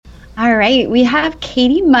All right, we have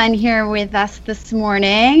Katie Munn here with us this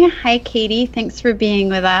morning. Hi, Katie. Thanks for being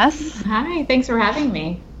with us. Hi, thanks for having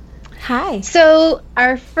me. Hi. So,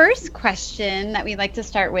 our first question that we'd like to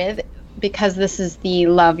start with, because this is the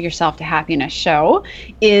Love Yourself to Happiness show,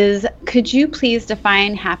 is could you please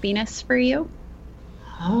define happiness for you?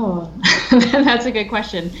 Oh, that's a good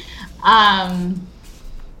question.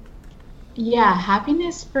 Yeah,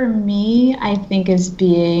 happiness for me, I think, is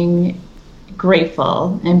being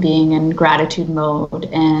grateful and being in gratitude mode.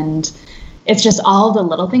 And it's just all the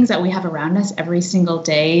little things that we have around us every single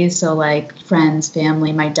day. So like friends,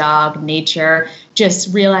 family, my dog, nature,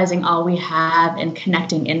 just realizing all we have and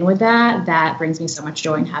connecting in with that brings me so much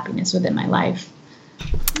joy and happiness within my life.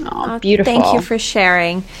 Oh, beautiful. Thank you for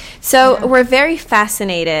sharing. So we're very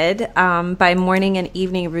fascinated by morning and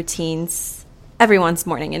evening routines, everyone's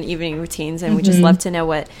morning and evening routines, and we just love to know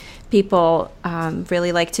what people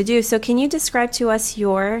really like to do. So can you describe to us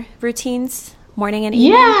your routines, morning and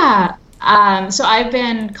evening? Yeah. So I've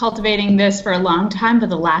been cultivating this for a long time, but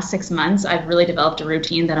the last 6 months, I've really developed a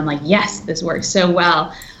routine that I'm like, yes, this works so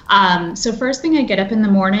well. So first thing, I get up in the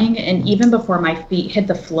morning, and even before my feet hit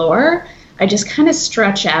the floor, I just kind of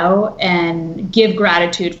stretch out and give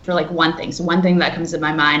gratitude for like one thing. So one thing that comes in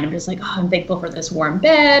my mind, I'm just like, oh, I'm thankful for this warm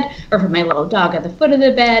bed, or for my little dog at the foot of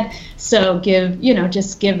the bed. So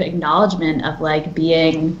just give acknowledgement of like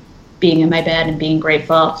being in my bed and being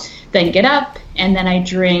grateful. Then get up, and then I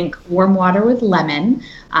drink warm water with lemon.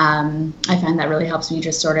 I find that really helps me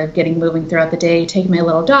just sort of getting moving throughout the day, take my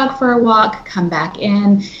little dog for a walk, come back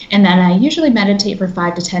in, and then I usually meditate for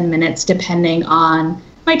 5 to 10 minutes, depending on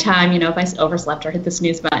my time, if I overslept or hit the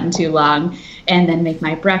snooze button too long, and then make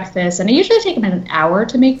my breakfast. And I usually take about an hour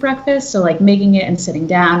to make breakfast, so like making it and sitting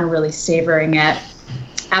down and really savoring it.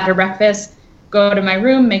 After breakfast, go to my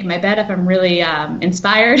room, make my bed if I'm really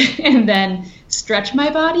inspired, and then stretch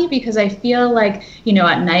my body, because I feel like,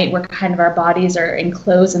 at night we're kind of, our bodies are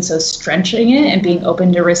enclosed, and so stretching it and being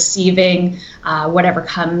open to receiving whatever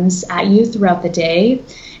comes at you throughout the day.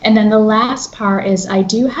 And then the last part is I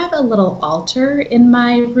do have a little altar in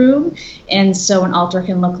my room. And so an altar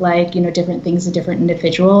can look like, different things to different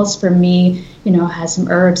individuals. For me, it has some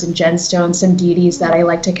herbs and gemstones, some deities that I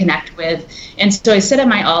like to connect with. And so I sit at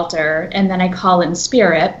my altar, and then I call in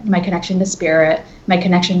spirit, my connection to spirit, my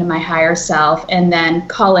connection to my higher self, and then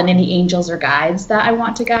call in any angels or guides that I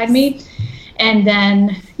want to guide me. And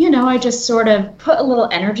then, I just sort of put a little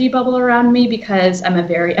energy bubble around me, because I'm a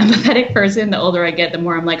very empathetic person. The older I get, the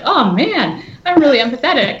more I'm like, oh man, I'm really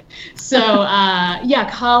empathetic. So,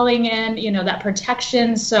 calling in, that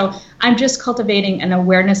protection. So I'm just cultivating an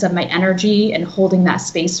awareness of my energy and holding that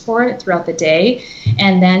space for it throughout the day.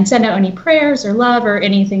 And then send out any prayers or love or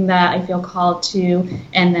anything that I feel called to,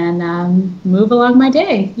 and then move along my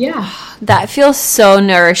day. Yeah. That feels so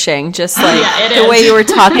nourishing, just like the is. way you were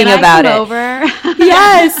talking about it. Over?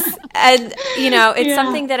 Yes. And, it's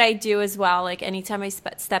something that I do as well. Like anytime I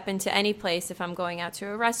step into any place, if I'm going out to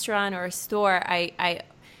a restaurant or a store, I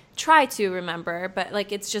try to remember, but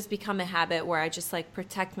like it's just become a habit where I just like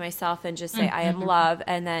protect myself and just say I am love,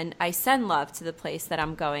 and then I send love to the place that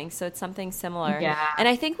I'm going. So it's something similar. Yeah. And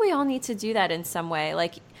I think we all need to do that in some way.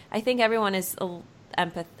 Like I think everyone is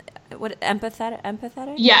empathetic?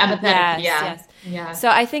 Yeah, empathetic. Yes. Yeah. So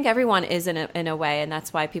I think everyone is in a way, and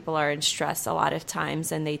that's why people are in stress a lot of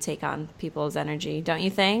times, and they take on people's energy. Don't you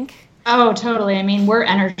think? Oh, totally. I mean, we're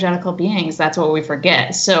energetical beings. That's what we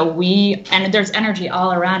forget. So and there's energy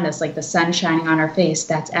all around us, like the sun shining on our face.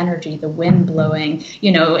 That's energy, the wind blowing,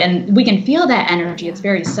 and we can feel that energy. It's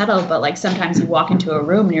very subtle, but like sometimes you walk into a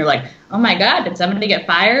room and you're like, oh my God, did somebody get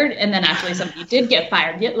fired? And then actually somebody did get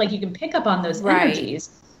fired. Like you can pick up on those energies.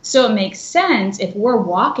 So it makes sense if we're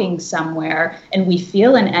walking somewhere and we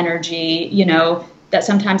feel an energy, that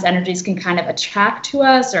sometimes energies can kind of attract to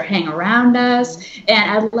us or hang around us. And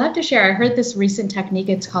I'd love to share, I heard this recent technique.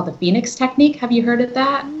 It's called the Phoenix technique. Have you heard of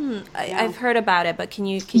that? I've heard about it, but can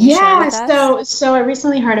you share with us? So I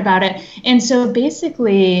recently heard about it. And so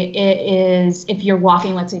basically it is, if you're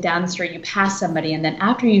walking, let's say down the street, you pass somebody, and then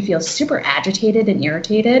after you feel super agitated and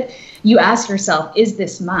irritated, you ask yourself, is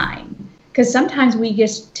this mine? Because sometimes we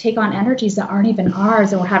just take on energies that aren't even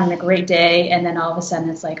ours, and we're having a great day, and then all of a sudden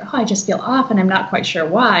it's like, oh, I just feel off and I'm not quite sure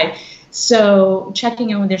why. So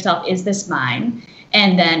checking in with yourself, is this mine?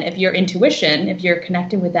 And then if you're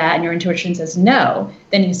connected with that and your intuition says no,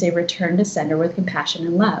 then you say return to sender with compassion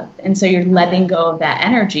and love. And so you're letting go of that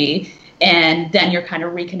energy, and then you're kind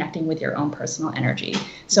of reconnecting with your own personal energy.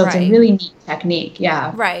 So It's a really neat technique.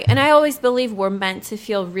 Yeah. Right. And I always believe we're meant to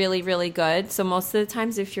feel really, really good. So most of the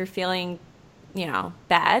times if you're feeling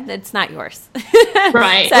bad, it's not yours.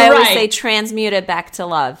 Right. So I always say transmute it back to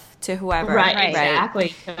love, to whoever. Right.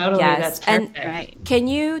 Exactly. Totally. Yes. That's perfect. And can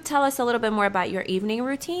you tell us a little bit more about your evening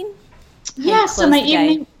routine? Yeah. So my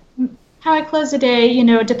evening, how I close the day,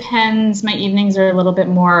 it depends. My evenings are a little bit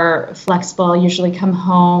more flexible. I usually come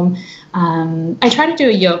home. I try to do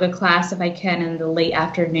a yoga class if I can in the late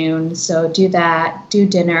afternoon. So do that, do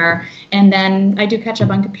dinner, and then I do catch up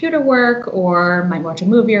on computer work, or might watch a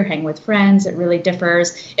movie or hang with friends. It really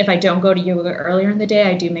differs. If I don't go to yoga earlier in the day,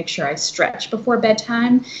 I do make sure I stretch before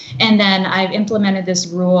bedtime. And then I've implemented this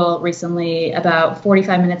rule recently: about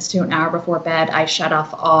 45 minutes to an hour before bed, I shut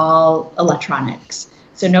off all electronics.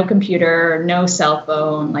 So no computer, no cell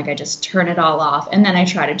phone, like I just turn it all off. And then I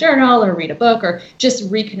try to journal or read a book or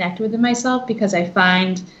just reconnect with myself, because I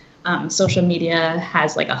find social media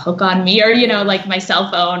has like a hook on me, or, like my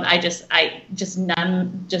cell phone, I just kind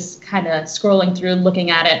of scrolling through,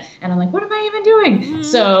 looking at it, and I'm like, what am I even doing? Mm-hmm.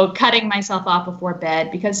 So cutting myself off before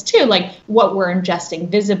bed, because too, like what we're ingesting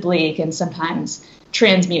visibly can sometimes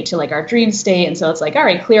transmute to like our dream state. And so it's like, all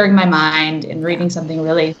right, clearing my mind and reading something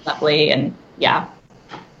really lovely. And yeah.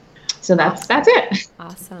 So that's it.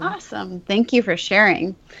 Awesome. Thank you for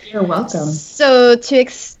sharing. You're welcome. So to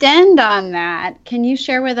extend on that, can you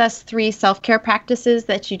share with us 3 self-care practices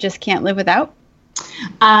that you just can't live without?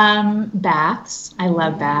 Baths. I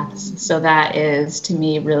love baths. So that is to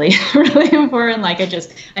me really, really important. Like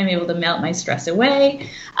I'm able to melt my stress away.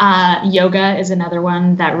 Yoga is another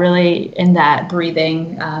one that really, in that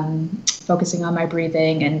breathing, focusing on my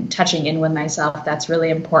breathing and touching in with myself, that's really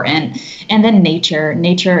important. And then nature.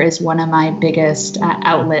 Nature is one of my biggest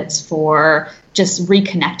outlets for just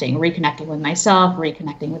reconnecting with myself,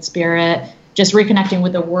 reconnecting with spirit, just reconnecting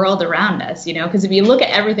with the world around us, because if you look at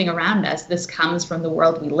everything around us, this comes from the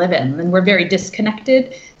world we live in. And we're very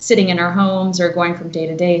disconnected, sitting in our homes or going from day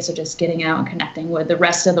to day. So just getting out and connecting with the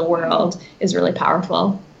rest of the world is really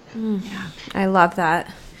powerful. I love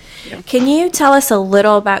that. Can you tell us a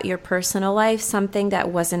little about your personal life, something that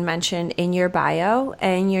wasn't mentioned in your bio,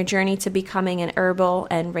 and your journey to becoming an herbal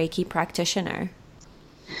and Reiki practitioner?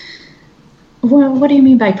 Well, what do you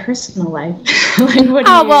mean by personal life?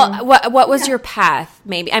 What was your path?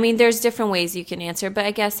 Maybe. I mean, there's different ways you can answer, but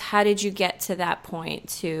I guess how did you get to that point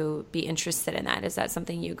to be interested in that? Is that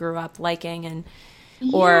something you grew up liking,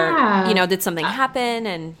 or did something happen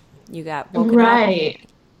and you got woken up?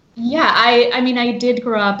 Yeah, I did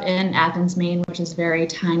grow up in Athens, Maine, which is a very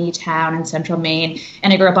tiny town in central Maine.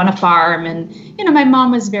 And I grew up on a farm, and, my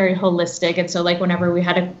mom was very holistic. And so like whenever we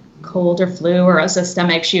had a cold or flu or a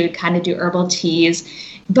stomach, she would kind of do herbal teas.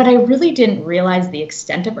 But I really didn't realize the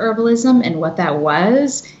extent of herbalism and what that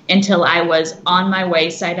was until I was on my way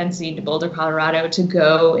sight unseen to Boulder, Colorado to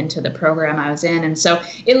go into the program I was in. And so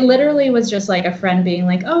it literally was just like a friend being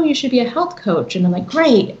like, oh, you should be a health coach. And I'm like,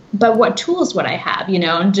 great, but what tools would I have?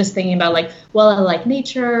 And just thinking about like, well, I like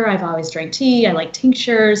nature. I've always drank tea. I like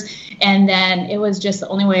tinctures. And then it was just the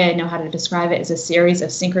only way I know how to describe it is a series of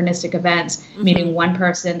synchronistic events, meeting one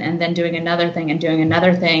person and then doing another thing and doing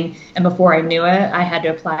another thing. And before I knew it, I had to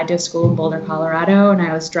apply to a school in Boulder, Colorado. And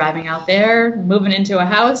I was driving out there, moving into a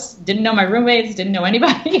house, didn't know my roommates, didn't know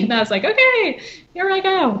anybody. And I was like, okay, here I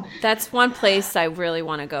go. That's one place I really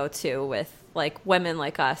want to go to with like women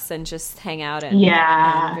like us and just hang out. And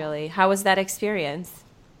really, how was that experience?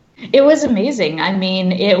 It was amazing. I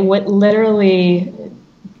mean, it literally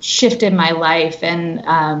shifted my life.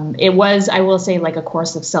 And it was, I will say, like a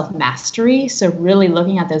course of self-mastery. So really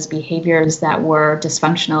looking at those behaviors that were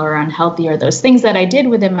dysfunctional or unhealthy, or those things that I did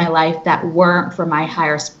within my life that weren't for my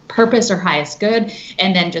highest purpose or highest good,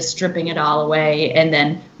 and then just stripping it all away and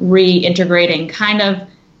then reintegrating kind of,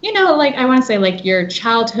 like I want to say like your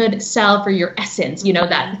childhood self or your essence,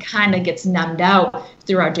 that kind of gets numbed out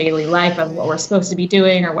through our daily life of what we're supposed to be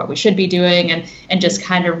doing or what we should be doing, and just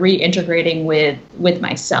kind of reintegrating with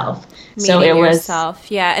myself. So it was yourself.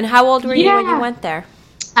 Yeah. And how old were you when you went there?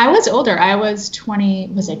 I was older. I was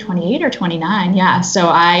 28 or 29? Yeah. So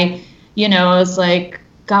I, was like,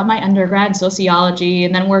 got my undergrad in sociology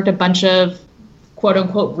and then worked a bunch of quote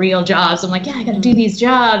unquote real jobs. I'm like, yeah, I got to do these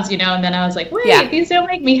jobs, and then I was like, wait, these don't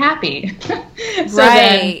make me happy.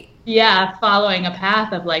 Then, following a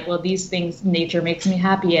path of like, well, these things, nature makes me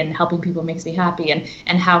happy and helping people makes me happy.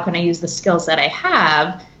 And how can I use the skills that I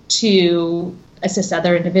have to assist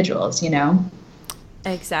other individuals,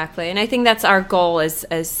 Exactly. And I think that's our goal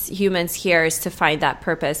as humans here, is to find that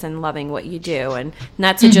purpose and loving what you do, and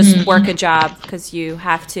not to just work a job because you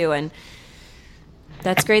have to. And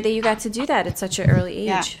that's great that you got to do that at such an early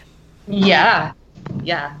age. Yeah.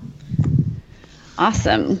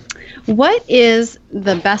 Awesome. What is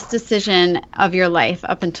the best decision of your life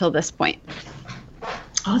up until this point?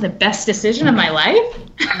 Oh, the best decision of my life?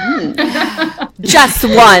 Just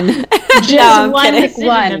one. Just one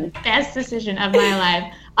decision, the best decision of my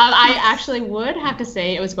life. I actually would have to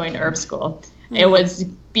say it was going to herb school. It was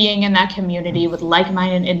being in that community with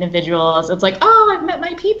like-minded individuals. It's like, oh, I've met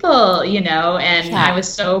my people, you know, and I was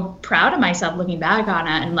so proud of myself looking back on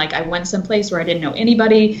it. And like, I went someplace where I didn't know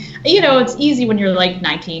anybody. You know, it's easy when you're like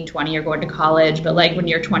 19, 20, you're going to college, but like when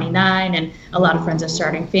you're 29 and a lot of friends are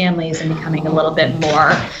starting families and becoming a little bit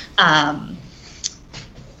more,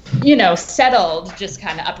 you know, settled, just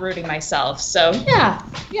kind of uprooting myself. So yeah,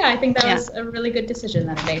 I think that was a really good decision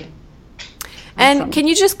that I made. And can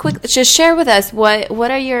you just just share with us what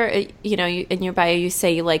are your, you know, in your bio you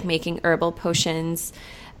say you like making herbal potions,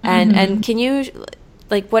 and can you,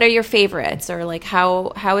 like, what are your favorites, or like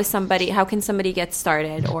how can somebody get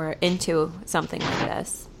started or into something like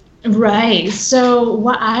this? Right. So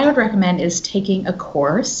what I would recommend is taking a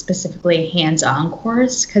course, specifically a hands-on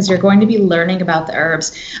course, because you're going to be learning about the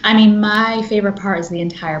herbs. I mean, my favorite part is the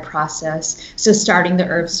entire process. So starting the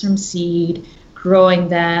herbs from seed, growing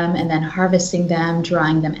them, and then harvesting them,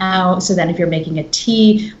 drying them out. So then if you're making a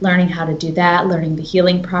tea, learning how to do that, learning the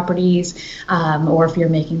healing properties, or if you're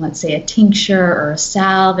making, let's say, a tincture or a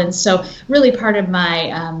salve. And so really part of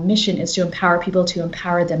my mission is to empower people to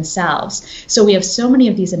empower themselves. So we have so many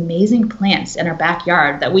of these amazing plants in our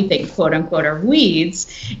backyard that we think, quote unquote, are weeds.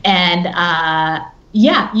 And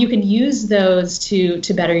you can use those to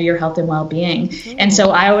better your health and well-being. Mm-hmm. And so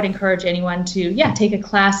I would encourage anyone to, take a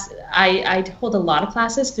class. I hold a lot of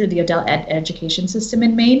classes through the adult education system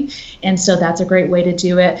in Maine. And so that's a great way to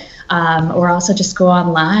do it. Or also just go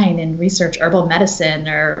online and research herbal medicine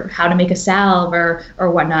or how to make a salve or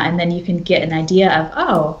whatnot. And then you can get an idea of,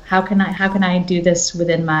 oh, how can I do this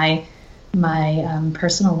within my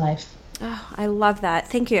personal life? Oh, I love that.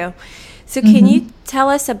 Thank you. So can you tell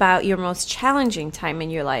us about your most challenging time in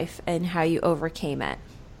your life and how you overcame it?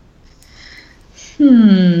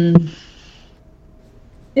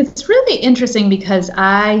 It's really interesting because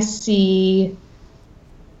I see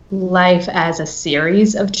life as a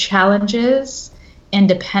series of challenges, and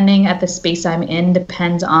depending at the space I'm in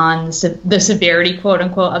depends on the severity, quote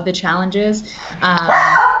unquote, of the challenges.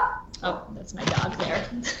 Oh, that's my dog there.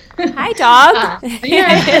 Hi, dog.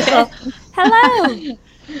 Hello.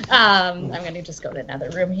 I'm going to just go to another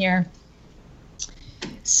room here.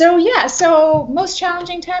 So most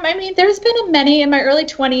challenging time. I mean, there's been many in my early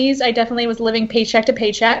 20s. I definitely was living paycheck to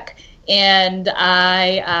paycheck. And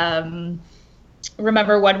I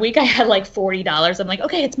remember one week I had like $40. I'm like,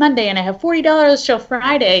 okay, it's Monday and I have $40 till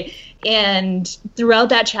Friday. And throughout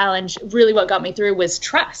that challenge, really what got me through was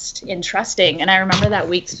trusting. And I remember that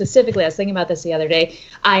week specifically, I was thinking about this the other day.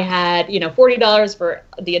 I had, $40 for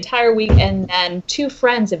the entire week, and then 2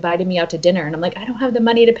 friends invited me out to dinner. And I'm like, I don't have the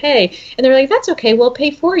money to pay. And they're like, that's okay, we'll pay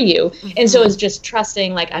for you. Mm-hmm. And so it was just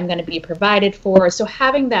trusting, like, I'm going to be provided for. So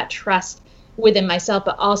having that trust within myself,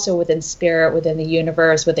 but also within spirit, within the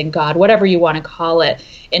universe, within God, whatever you want to call it,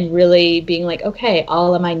 and really being like, okay,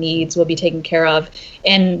 all of my needs will be taken care of.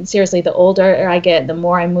 And seriously, the older I get, the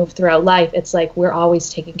more I move throughout life, it's like we're always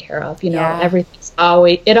taken care of. Everything's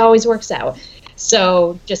always works out.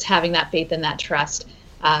 So just having that faith and that trust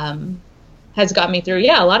has got me through,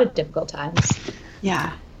 a lot of difficult times.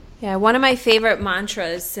 Yeah. One of my favorite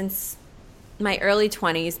mantras since my early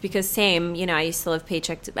 20s, because I used to live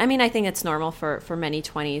paycheck to, I think it's normal for many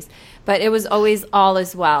 20s, but it was always all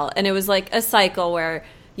is well. And it was like a cycle where,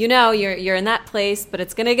 you're in that place, but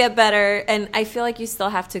it's going to get better. And I feel like you still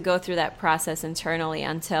have to go through that process internally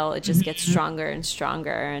until it just gets stronger and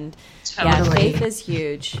stronger. And faith is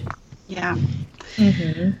huge. Yeah.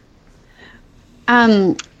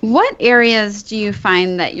 What areas do you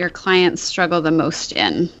find that your clients struggle the most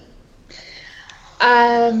in?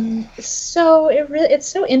 So it's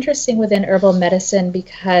so interesting within herbal medicine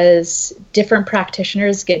because different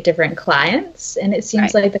practitioners get different clients, and it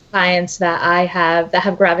seems like the clients that I have that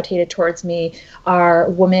have gravitated towards me are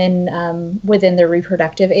women within their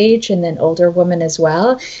reproductive age, and then older women as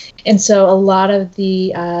well. And so a lot of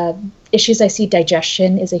the issues I see,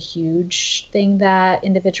 digestion is a huge thing that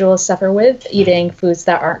individuals suffer with, eating foods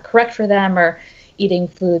that aren't correct for them or eating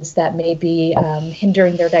foods that may be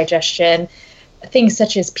hindering their digestion. Things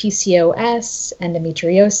such as PCOS,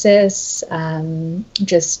 endometriosis,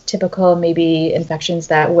 just typical maybe infections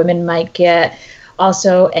that women might get.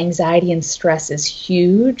 Also, anxiety and stress is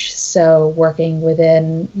huge. So working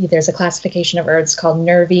within, there's a classification of herbs called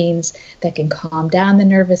nervines that can calm down the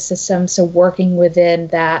nervous system. So working within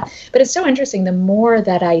that. But it's so interesting. The more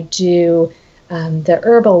that I do the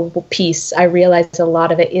herbal piece, I realize a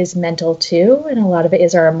lot of it is mental too, and a lot of it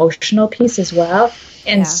is our emotional piece as well.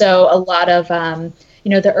 And so a lot of,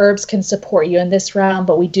 the herbs can support you in this realm,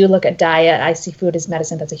 but we do look at diet. I see food as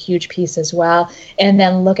medicine. That's a huge piece as well. And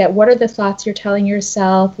then look at what are the thoughts you're telling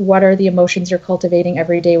yourself? What are the emotions you're cultivating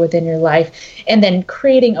every day within your life? And then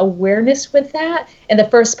creating awareness with that. And the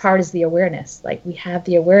first part is the awareness. Like, we have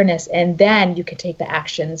the awareness, and then you can take the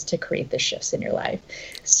actions to create the shifts in your life.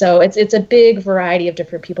 So it's a big variety of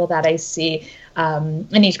different people that I see.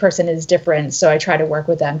 And each person is different. So I try to work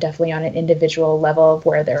with them definitely on an individual level of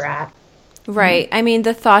where they're at. Right. I mean,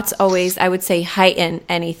 the thoughts always, I would say, heighten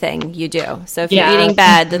anything you do. So if you're eating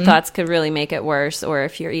bad, the thoughts could really make it worse. Or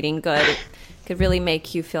if you're eating good, it could really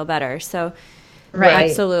make you feel better. So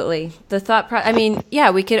absolutely. The thought,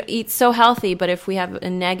 we could eat so healthy, but if we have a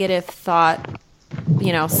negative thought,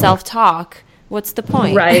 self-talk, what's the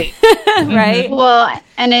point? Right. Right. Well,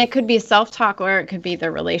 and it could be self-talk, or it could be the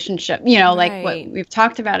relationship, like what we've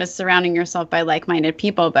talked about is surrounding yourself by like-minded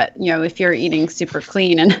people. But, if you're eating super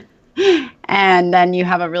clean and then you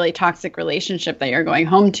have a really toxic relationship that you're going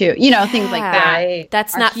home to, things like that.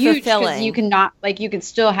 That's not huge, fulfilling. You cannot, you could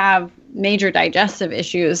still have major digestive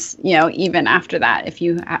issues, even after that, if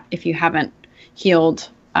you haven't healed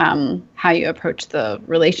how you approach the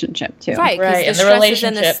relationship too. Right, because the stress is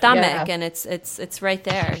in the stomach, and it's right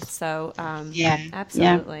there. So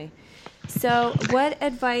absolutely. Yeah. So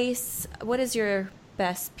what is your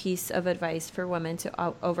best piece of advice for women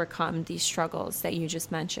to overcome these struggles that you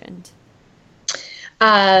just mentioned?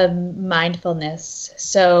 Mindfulness.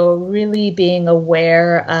 So really being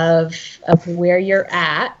aware of where you're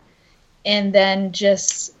at, and then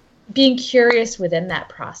just being curious within that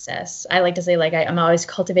process. I like to say, I'm always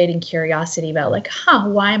cultivating curiosity about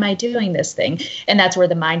why am I doing this thing? And that's where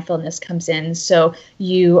the mindfulness comes in. So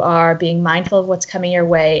you are being mindful of what's coming your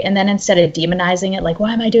way. And then instead of demonizing it,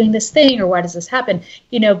 why am I doing this thing? Or why does this happen?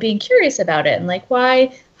 Being curious about it and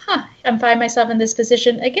why, I'm finding myself in this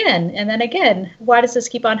position again. And then again, why does this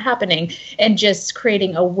keep on happening? And just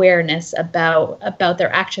creating awareness about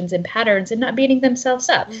their actions and patterns, and not beating themselves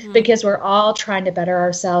up, because we're all trying to better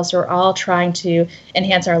ourselves. We're all trying to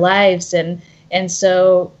enhance our lives. And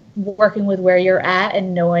so working with where you're at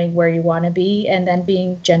and knowing where you want to be, and then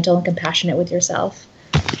being gentle and compassionate with yourself.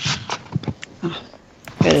 Oh,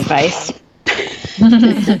 good advice.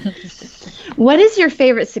 What is your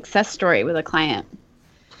favorite success story with a client?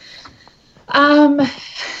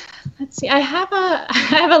 Let's see. I have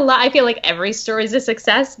a lot. I feel like every story is a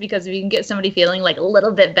success, because if you can get somebody feeling a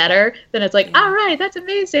little bit better, then it's all right, that's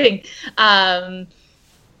amazing.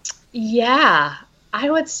 I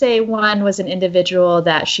would say one was an individual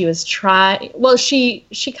that she was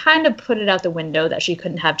she kind of put it out the window that she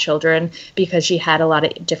couldn't have children because she had a lot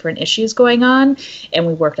of different issues going on, and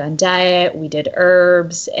we worked on diet, we did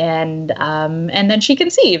herbs, and then she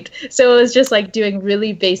conceived. So it was just doing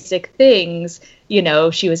really basic things.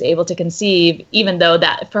 She was able to conceive, even though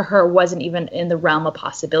that for her wasn't even in the realm of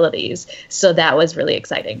possibilities. So that was really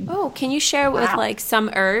exciting. Oh, can you share with some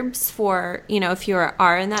herbs for, if you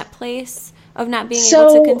are in that place of not being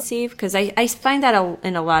able to conceive? Because I find that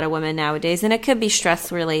in a lot of women nowadays, and it could be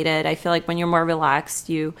stress related. I feel like when you're more relaxed,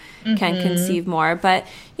 you can conceive more. But,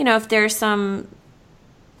 if there's some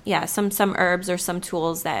herbs or some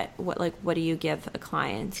tools that, what do you give a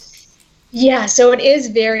client? Yeah, so it is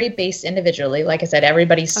very based individually. Like I said,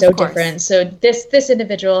 everybody's so different. So this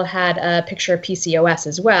individual had a picture of PCOS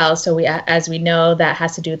as well. So as we know, that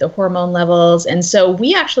has to do with the hormone levels. And so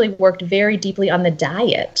we actually worked very deeply on the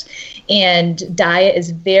diet. And diet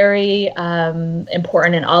is very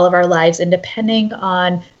important in all of our lives. And depending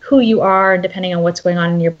on who you are and depending on what's going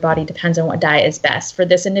on in your body depends on what diet is best. For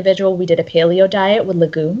this individual, we did a paleo diet with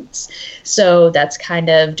legumes. So that's kind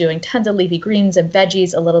of doing tons of leafy greens and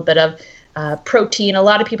veggies, a little bit of protein. A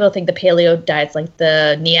lot of people think the paleo diet's like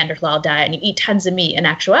the Neanderthal diet and you eat tons of meat. In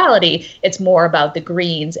actuality, it's more about the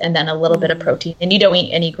greens and then a little bit of protein, and you don't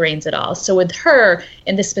eat any grains at all. So with her,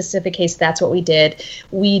 in this specific case, that's what we did.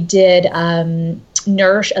 We did a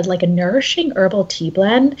nourishing herbal tea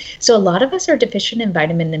blend. So a lot of us are deficient in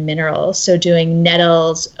vitamin and minerals. So doing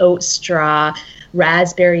nettles, oat straw,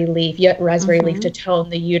 raspberry leaf to tone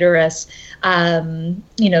the uterus.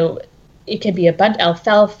 It could be a bunch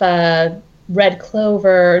alfalfa, red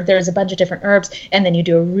clover. There's a bunch of different herbs, and then you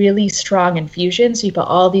do a really strong infusion. So you put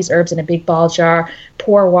all these herbs in a big ball jar,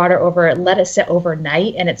 pour water over it, let it sit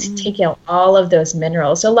overnight, and it's taking out all of those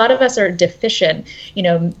minerals. So a lot of us are deficient,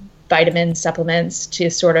 vitamin supplements to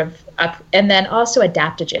sort of up, and then also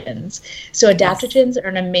adaptogens. So adaptogens are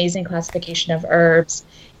an amazing classification of herbs.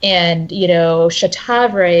 And,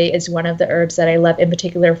 shatavari is one of the herbs that I love, in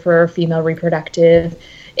particular for female reproductive.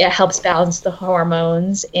 It helps balance the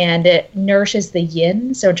hormones, and it nourishes the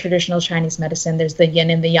yin. So in traditional Chinese medicine, there's the yin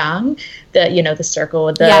and the yang, the circle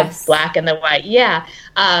with the black and the white. Yeah.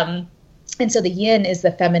 And so the yin is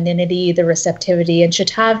the femininity, the receptivity, and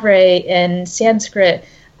shatavari in Sanskrit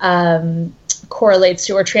correlates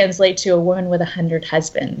to or translates to a woman with 100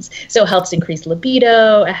 husbands. So it helps increase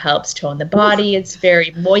libido. It helps tone the body. It's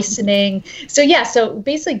very moistening. So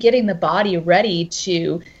basically getting the body ready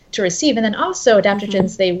to receive. And then also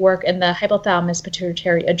adaptogens, they work in the hypothalamus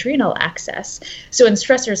pituitary adrenal axis. So when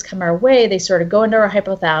stressors come our way, they sort of go into our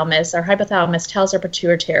hypothalamus. Our hypothalamus tells our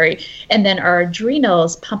pituitary, and then our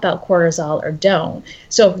adrenals pump out cortisol or don't.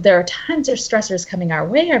 So if there are tons of stressors coming our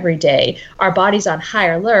way every day, our body's on high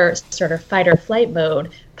alert, sort of fight or flight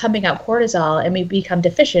mode, pumping out cortisol, and we become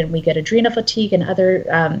deficient. We get adrenal fatigue and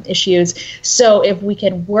other issues. So if we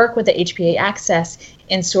can work with the HPA axis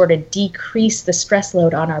and sort of decrease the stress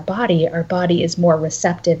load on our body is more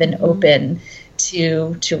receptive and open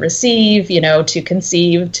to receive, to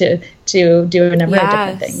conceive, to do a number of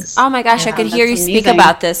different things. Oh my gosh, I could hear you speak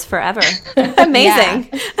about this forever. Amazing.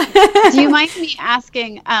 Do you mind me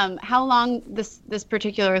asking how long this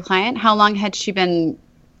particular client, how long had she been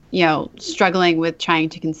struggling with trying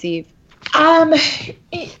to conceive?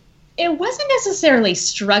 It wasn't necessarily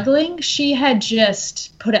struggling. She had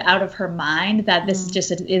just put it out of her mind that this just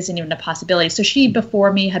isn't even a possibility. So she,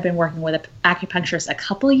 before me, had been working with an acupuncturist a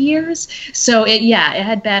couple of years. So it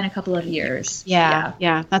had been a couple of years. Yeah.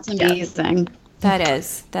 That's amazing. That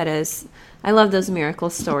is. I love those miracle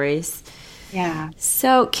stories. Yeah.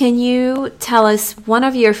 So can you tell us one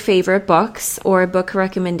of your favorite books or book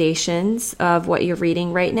recommendations of what you're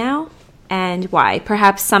reading right now and why?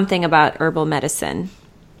 Perhaps something about herbal medicine.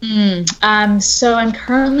 So I'm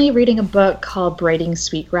currently reading a book called Braiding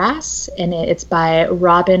Sweetgrass, and it's by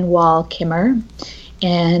Robin Wall Kimmerer.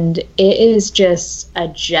 And it is just a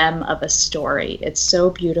gem of a story. It's so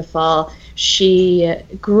beautiful. She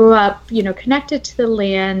grew up, connected to the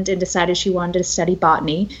land and decided she wanted to study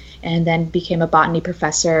botany, and then became a botany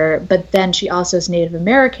professor. But then she also is Native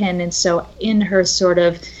American, and so in her sort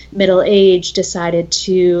of middle age decided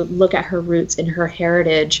to look at her roots and her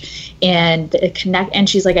heritage and connect. And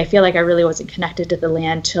she's like, I feel like I really wasn't connected to the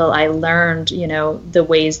land till I learned, the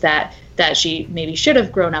ways that she maybe should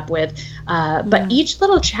have grown up with. But each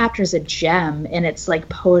little chapter is a gem, and it's like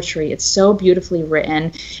poetry. It's so beautifully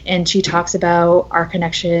written. And she talks about our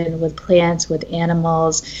connection with plants, with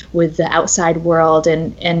animals, with the outside world,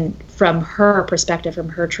 and from her perspective, from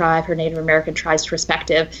her tribe, her Native American tribe's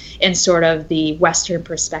perspective, and sort of the Western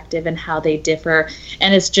perspective and how they differ.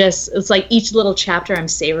 And it's like each little chapter I'm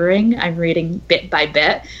savoring, I'm reading bit by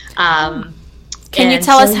bit. Can you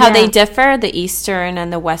tell us how they differ, the Eastern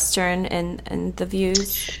and the Western and the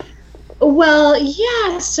views? Well,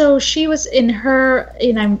 yeah. So she was in her,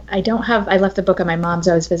 I left the book at my mom's.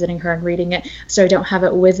 I was visiting her and reading it, so I don't have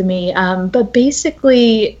it with me. But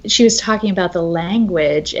basically, she was talking about the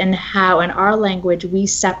language and how in our language we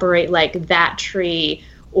separate like that tree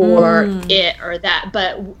or it or that,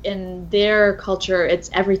 but in their culture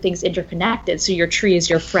everything's interconnected. So your tree is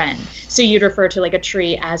your friend, so you'd refer to like a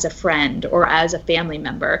tree as a friend or as a family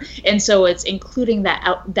member, and so it's including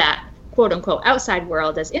that quote unquote outside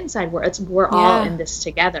world as inside world. We're all in this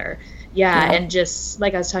together. And just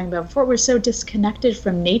like I was talking about before, we're so disconnected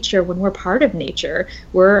from nature when we're part of nature.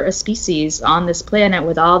 We're a species on this planet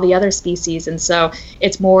with all the other species, and so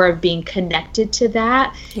it's more of being connected to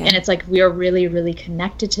that. And it's like we are really, really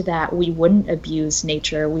connected to that. We wouldn't abuse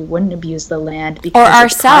nature. We wouldn't abuse the land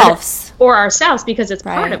because or ourselves because it's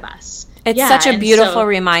part of us. It's such a beautiful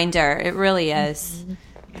reminder. It really is.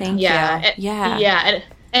 Thank you.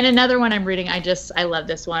 And another one I'm reading, I love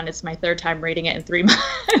this one. It's my third time reading it in 3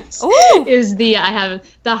 months. I have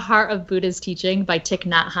The Heart of Buddha's Teaching by Thich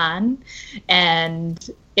Nhat Hanh. And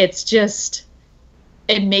it's just,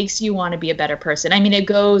 it makes you want to be a better person. I mean, it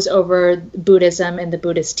goes over Buddhism and the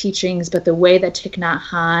Buddhist teachings, but the way that Thich Nhat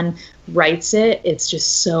Hanh writes it, it's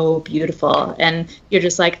just so beautiful. And you're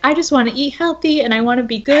just like, I just want to eat healthy and I want to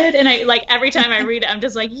be good. And I like every time I read it, I'm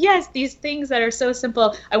just like, yes, these things that are so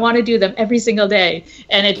simple, I want to do them every single day.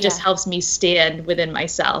 And it just helps me stand within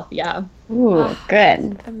myself. Yeah. Ooh,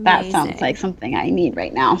 good. Amazing. That sounds like something I need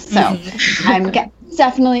right now. So I'm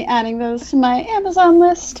definitely adding those to my Amazon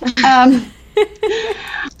list.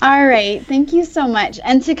 All right. Thank you so much.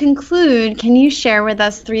 And to conclude, can you share with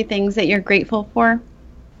us 3 things that you're grateful for?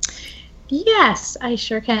 Yes, I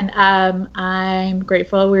sure can. I'm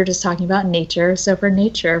grateful. We were just talking about nature. So for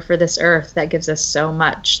nature, for this earth that gives us so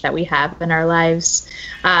much that we have in our lives,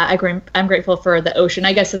 I'm grateful for the ocean.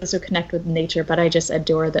 I guess this would connect with nature, but I just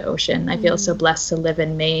adore the ocean. I feel so blessed to live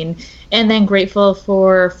in Maine. And then grateful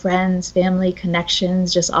for friends, family,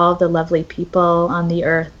 connections, just all of the lovely people on the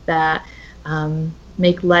earth that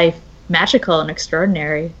make life magical and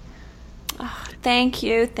extraordinary. Oh, thank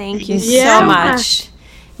you so much.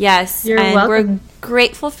 Yes, You're and welcome. we're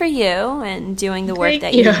grateful for you and doing the work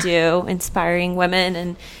that you do, inspiring women,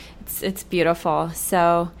 and it's beautiful.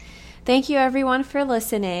 So thank you everyone for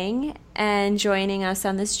listening and joining us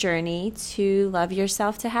on this journey to love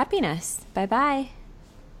yourself to happiness. Bye-bye.